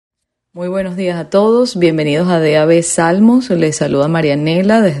Muy buenos días a todos, bienvenidos a DAB Salmos. Les saluda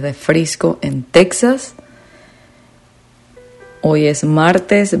Marianela desde Frisco, en Texas. Hoy es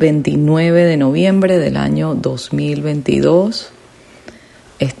martes 29 de noviembre del año 2022.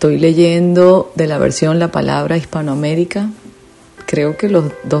 Estoy leyendo de la versión La Palabra Hispanoamérica. Creo que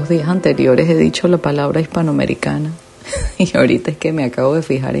los 2 días anteriores he dicho la palabra hispanoamericana y ahorita es que me acabo de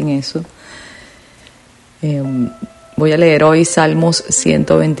fijar en eso. Voy a leer hoy Salmos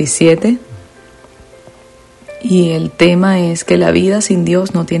 127 y el tema es que la vida sin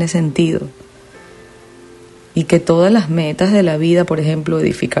Dios no tiene sentido y que todas las metas de la vida, por ejemplo,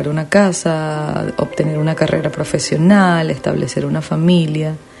 edificar una casa, obtener una carrera profesional, establecer una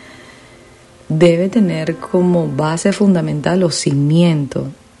familia, debe tener como base fundamental o cimiento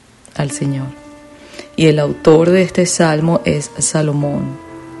al Señor. Y el autor de este salmo es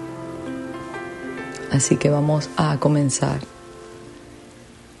Salomón. Así que vamos a comenzar.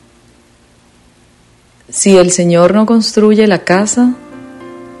 Si el Señor no construye la casa,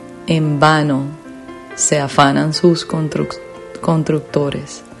 en vano se afanan sus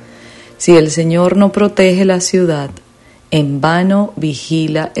constructores. Si el Señor no protege la ciudad, en vano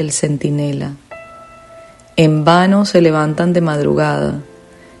vigila el centinela. En vano se levantan de madrugada,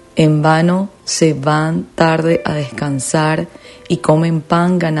 en vano se van tarde a descansar y comen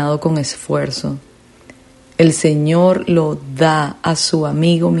pan ganado con esfuerzo. El Señor lo da a su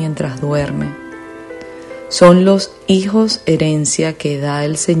amigo mientras duerme. Son los hijos herencia que da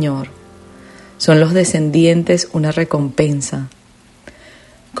el Señor. Son los descendientes una recompensa.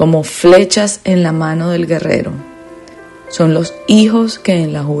 Como flechas en la mano del guerrero. Son los hijos que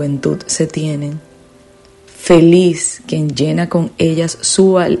en la juventud se tienen. Feliz quien llena con ellas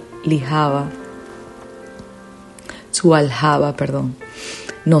su aljaba.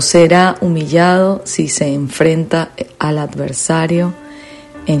 No será humillado si se enfrenta al adversario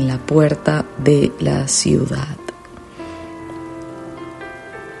en la puerta de la ciudad.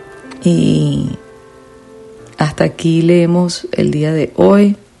 Y hasta aquí leemos el día de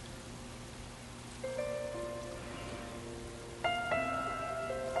hoy.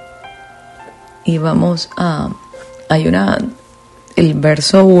 Y vamos a... El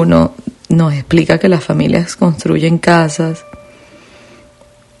verso 1 nos explica que las familias construyen casas,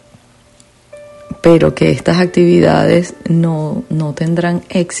 pero que estas actividades no tendrán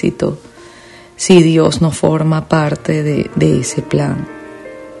éxito si Dios no forma parte de ese plan.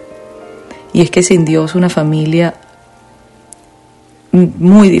 Y es que sin Dios una familia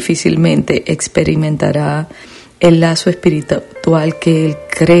muy difícilmente experimentará el lazo espiritual que Él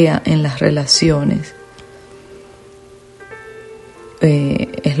crea en las relaciones.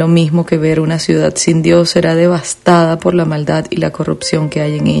 Es lo mismo que ver una ciudad sin Dios, será devastada por la maldad y la corrupción que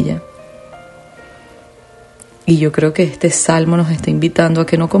hay en ella. Y yo creo que este salmo nos está invitando a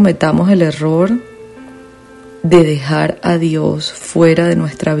que no cometamos el error de dejar a Dios fuera de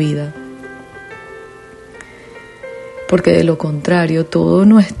nuestra vida. Porque de lo contrario, todos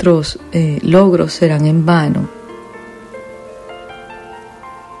nuestros logros serán en vano.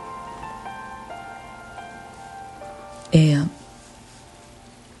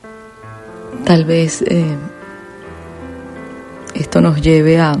 Tal vez esto nos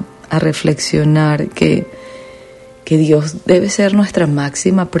lleve a reflexionar que Dios debe ser nuestra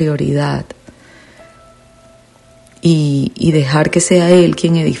máxima prioridad y dejar que sea Él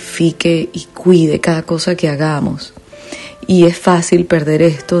quien edifique y cuide cada cosa que hagamos. Y es fácil perder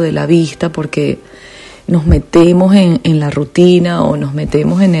esto de la vista porque nos metemos en la rutina o nos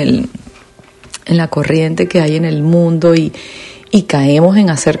metemos en la corriente que hay en el mundo y caemos en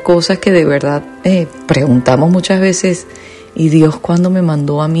hacer cosas que de verdad preguntamos muchas veces: ¿y Dios cuándo me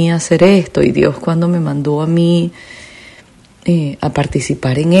mandó a mí a hacer esto? ¿Y Dios cuándo me mandó a mí a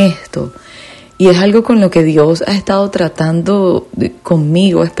participar en esto? Y es algo con lo que Dios ha estado tratando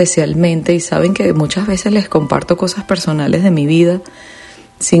conmigo especialmente, y saben que muchas veces les comparto cosas personales de mi vida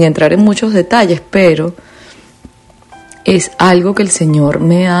sin entrar en muchos detalles, pero es algo que el Señor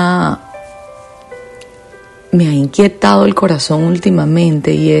me ha inquietado el corazón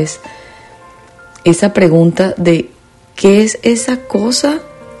últimamente, y es esa pregunta de ¿qué es esa cosa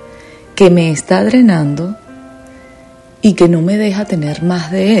que me está drenando y que no me deja tener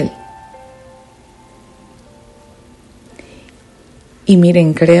más de Él? Y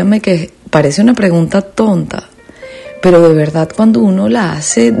miren, créanme que parece una pregunta tonta, pero de verdad cuando uno la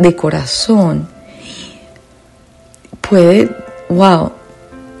hace de corazón, puede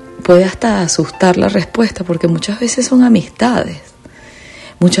hasta asustar la respuesta, porque muchas veces son amistades,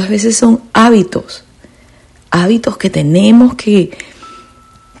 muchas veces son hábitos que tenemos que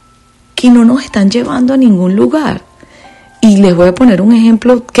no nos están llevando a ningún lugar. Y les voy a poner un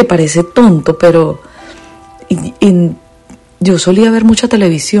ejemplo que parece tonto, pero yo solía ver mucha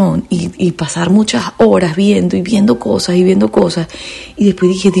televisión y pasar muchas horas viendo cosas. Y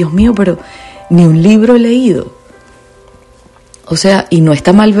después dije, Dios mío, pero ni un libro he leído. O sea, y no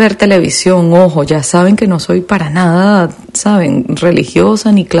está mal ver televisión, ojo, ya saben que no soy para nada, saben,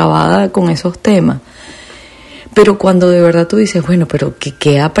 religiosa ni clavada con esos temas. Pero cuando de verdad tú dices, bueno, pero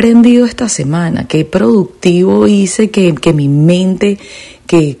 ¿qué he aprendido esta semana? ¿Qué productivo hice? Que mi mente,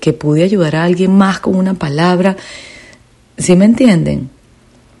 que pude ayudar a alguien más con una palabra. ¿Sí me entienden?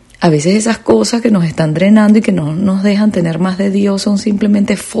 A veces esas cosas que nos están drenando y que no nos dejan tener más de Dios son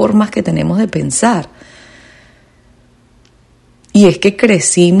simplemente formas que tenemos de pensar. Y es que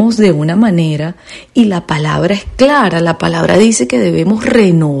crecimos de una manera y la palabra es clara. La palabra dice que debemos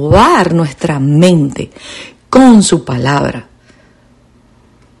renovar nuestra mente con su palabra.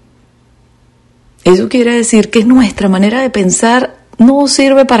 Eso quiere decir que nuestra manera de pensar no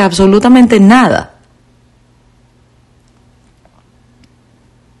sirve para absolutamente nada.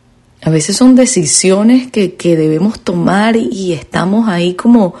 A veces son decisiones que debemos tomar y estamos ahí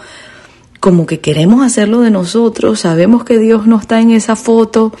como que queremos hacerlo de nosotros, sabemos que Dios no está en esa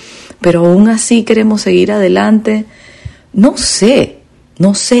foto, pero aún así queremos seguir adelante. No sé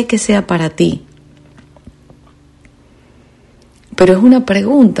qué sea para ti. Pero es una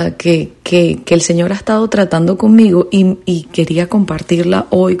pregunta que el Señor ha estado tratando conmigo y quería compartirla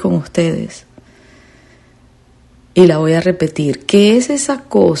hoy con ustedes. Y la voy a repetir. ¿Qué es esa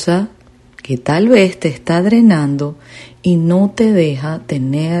cosa que tal vez te está drenando y no te deja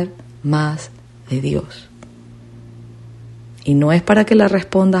tener más de Dios? Y no es para que la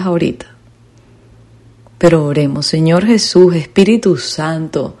respondas ahorita. Pero oremos. Señor Jesús, Espíritu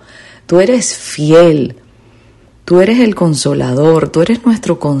Santo, tú eres fiel. Tú eres el consolador, tú eres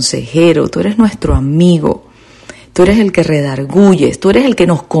nuestro consejero, tú eres nuestro amigo, tú eres el que redarguyes, tú eres el que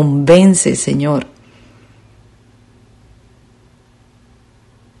nos convence, Señor.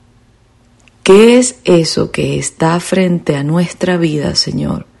 ¿Qué es eso que está frente a nuestra vida,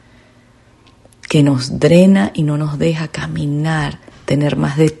 Señor, que nos drena y no nos deja caminar, tener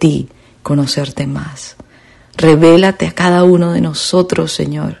más de ti, conocerte más? Revélate a cada uno de nosotros,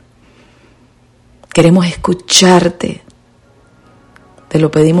 Señor. Queremos escucharte. Te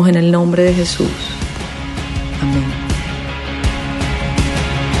lo pedimos en el nombre de Jesús. Amén.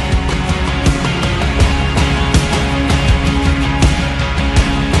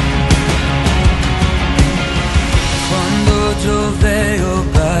 Cuando yo veo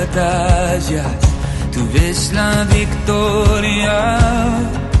batallas, tú ves la victoria.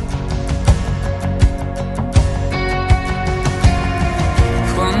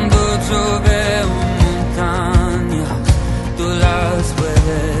 Cuando yo veo montañas, tú las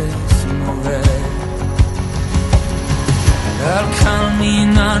puedes mover. Al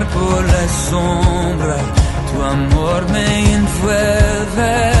caminar por la sombra, tu amor me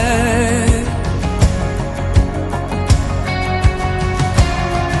envuelve.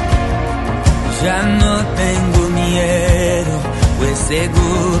 Ya no tengo miedo, pues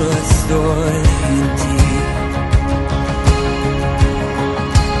seguro estoy en ti.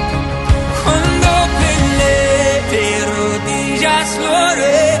 De rodillas lo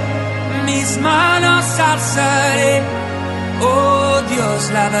haré, mis manos alzaré. Oh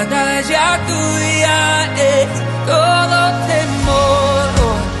Dios, la batalla tuya es. Todo temor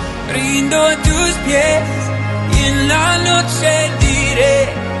hoy rindo a tus pies y en la noche diré: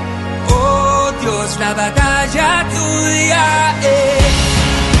 oh Dios, la batalla tuya es.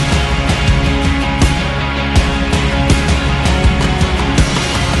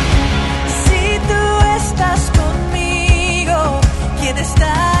 ¿Quién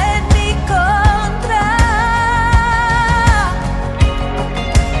está en mi contra?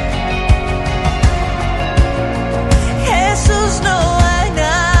 Jesús, no hay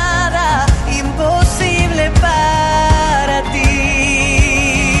nada imposible para ti.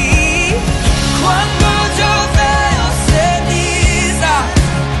 Cuando yo veo ceniza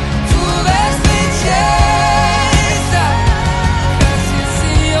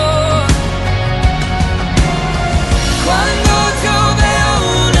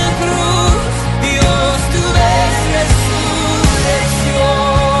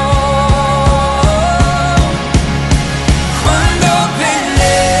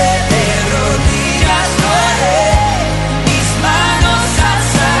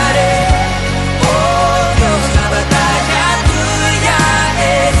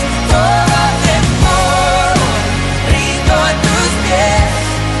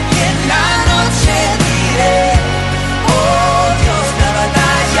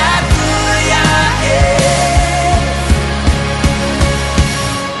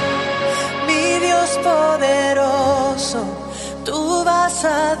eso tú vas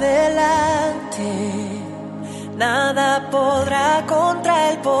adelante. Nada podrá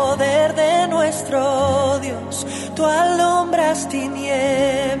contra el poder de nuestro Dios. Tú alumbras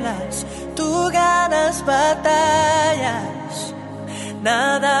tinieblas, tú ganas batallas.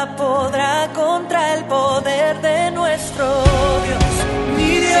 Nada podrá contra el poder de nuestro Dios.